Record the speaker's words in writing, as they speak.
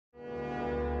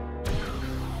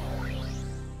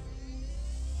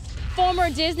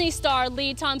Former Disney star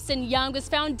Lee Thompson Young was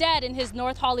found dead in his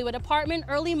North Hollywood apartment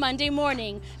early Monday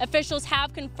morning. Officials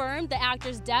have confirmed the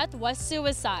actor's death was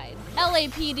suicide.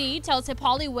 LAPD tells Hip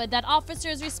Hollywood that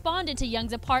officers responded to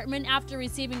Young's apartment after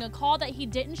receiving a call that he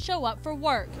didn't show up for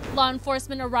work. Law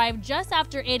enforcement arrived just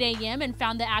after 8 a.m. and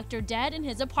found the actor dead in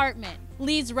his apartment.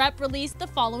 Lee's rep released the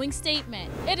following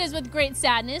statement. "It is with great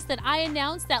sadness that I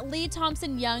announce that Lee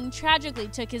Thompson Young tragically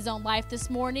took his own life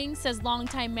this morning," says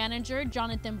longtime manager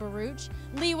Jonathan Baruch.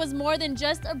 Lee was more than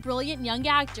just a brilliant young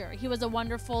actor. He was a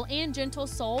wonderful and gentle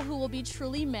soul who will be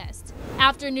truly missed.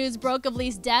 After news broke of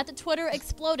Lee's death, Twitter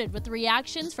exploded with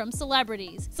reactions from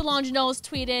celebrities. Solange Knowles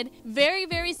tweeted, "Very,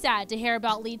 very sad to hear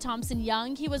about Lee Thompson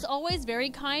Young. He was always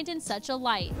very kind and such a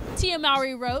light." Tia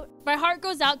Mowry wrote, "My heart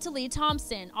goes out to Lee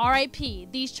Thompson. R.I.P.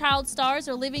 These child stars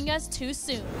are leaving us too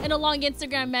soon." In a long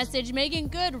Instagram message, Megan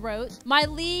Good wrote, "My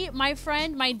Lee, my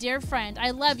friend, my dear friend,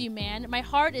 I love you, man. My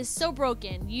heart is so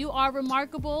broken. You are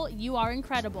remarkable. You are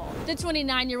incredible." The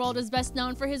 29-year-old is best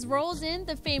known for his roles in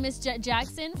The Famous Jet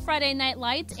Jackson, Friday Night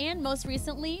Lights, and most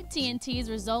recently, TNT's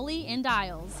Rizzoli and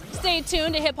Isles. Stay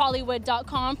tuned to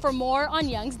HipHollywood.com for more on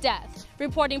Young's death.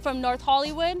 Reporting from North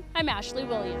Hollywood, I'm Ashley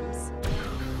Williams.